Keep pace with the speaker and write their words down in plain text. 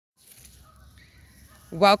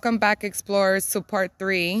Welcome back, explorers, to part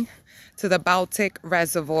 3 to the Baltic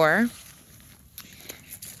Reservoir.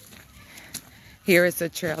 Here is the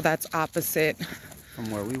trail that's opposite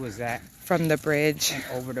from where we was at, from the bridge, and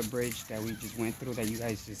over the bridge that we just went through, that you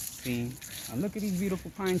guys just seen. And look at these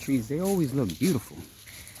beautiful pine trees. They always look beautiful.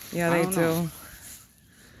 Yeah, they do.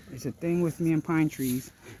 It's a thing with me and pine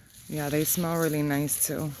trees. Yeah, they smell really nice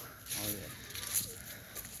too. Oh yeah.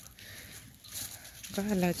 Go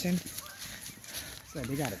ahead, Legend. So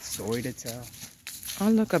they got a story to tell. Oh,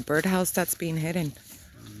 look, a birdhouse that's being hidden.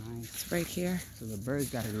 Nice. It's right here. So the birds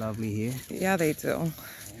got it lovely here. Yeah, they do. Yeah.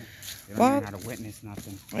 They don't Well, know how to witness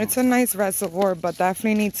nothing. It's a nice reservoir, but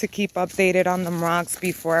definitely need to keep updated on them rocks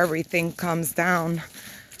before everything comes down.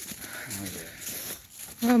 Oh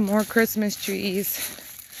yeah. Oh, more Christmas trees.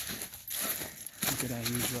 Look at that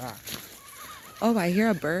huge rock. Oh, I hear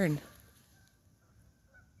a bird.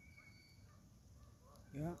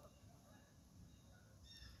 Yeah.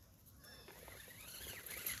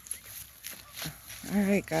 All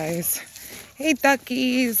right, guys. Hey,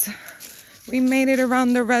 duckies. We made it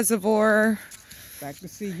around the reservoir. Back to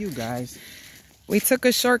see you guys. We took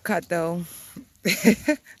a shortcut, though.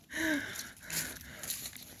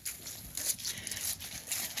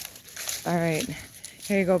 All right.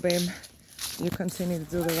 Here you go, babe. You continue to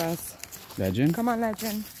do the rest. Legend. Come on,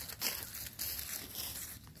 Legend.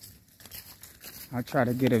 I'll try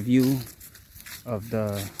to get a view of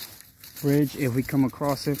the bridge. If we come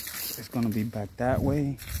across it, it's gonna be back that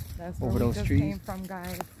way. That's over where those we just trees. came from,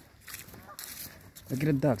 guys. Look at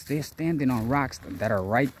the ducks. They're standing on rocks that are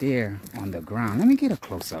right there on the ground. Let me get a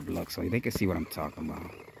close-up look so they can see what I'm talking about.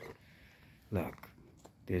 Look,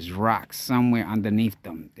 there's rocks somewhere underneath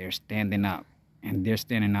them. They're standing up, and they're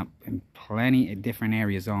standing up in plenty of different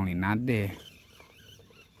areas only. Not there.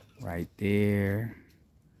 Right there.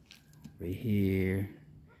 Right here.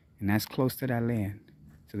 And that's close to that land.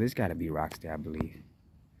 So there's got to be rocks there, I believe.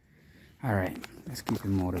 All right, let's keep it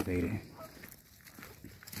motivated.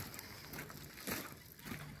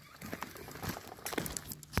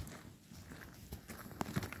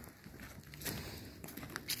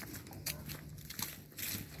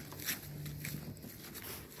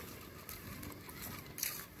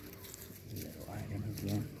 Little item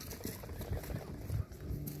again.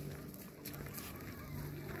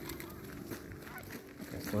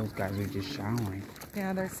 Guess those guys are just showering.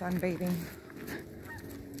 Yeah, they're sunbathing.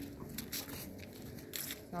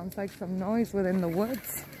 Sounds like some noise within the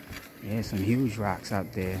woods. Yeah, some huge rocks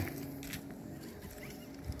out there.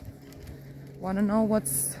 Want to know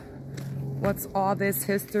what's all this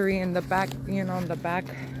history in the back, you know, in the back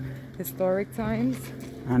historic times?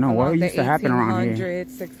 I know, what used to happen around here?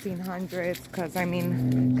 1800s, 1600s, because, I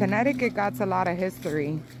mean, Connecticut got a lot of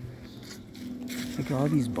history. Look at all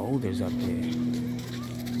these boulders up there.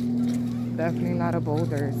 Definitely a lot of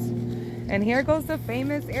boulders. And here goes the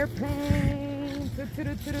famous airplane.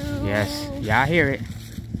 Yes, yeah, I hear it.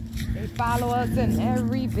 They follow us in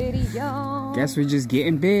every video. Guess we're just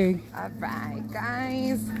getting big. All right,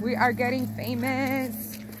 guys, we are getting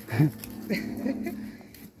famous.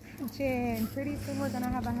 Jen, pretty soon we're gonna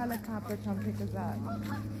have a helicopter come pick us up.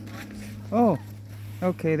 Oh,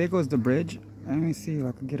 okay, there goes the bridge. Let me see if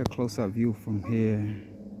I can get a close-up view from here.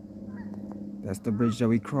 That's the bridge that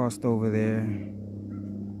we crossed over there.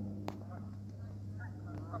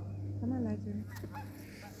 Come on, Legend.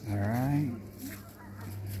 All right.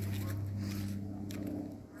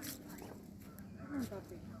 Come on,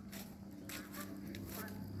 puppy.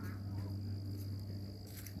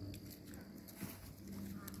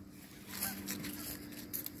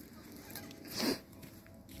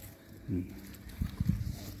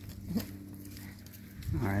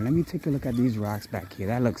 All right, let me take a look at these rocks back here.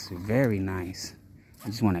 That looks very nice. I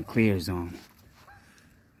just want a clear zone.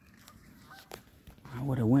 I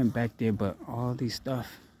would have went back there, but all these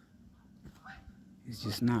stuff is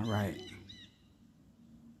just not right.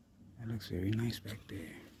 That looks very nice back there.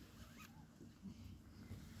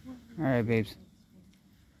 All right, babes.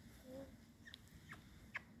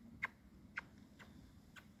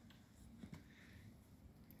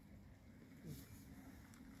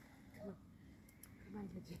 Come on,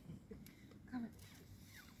 Legend. Come on.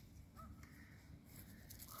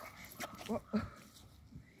 Whoa.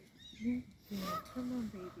 Yeah, come on,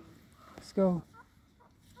 baby. Let's go.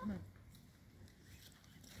 Come on.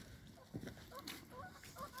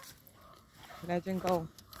 Legend, go.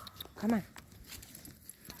 Come on.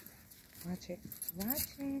 Watch it.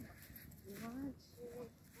 Watch it. Watch it.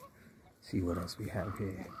 See what else we have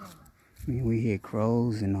here. I mean, we hear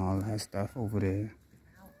crows and all that stuff over there,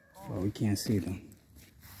 but we can't see them.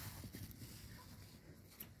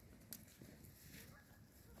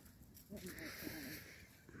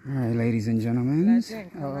 All right, ladies and gentlemen,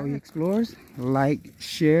 LOE Explorers, like,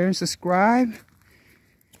 share, subscribe,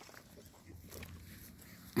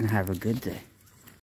 and have a good day.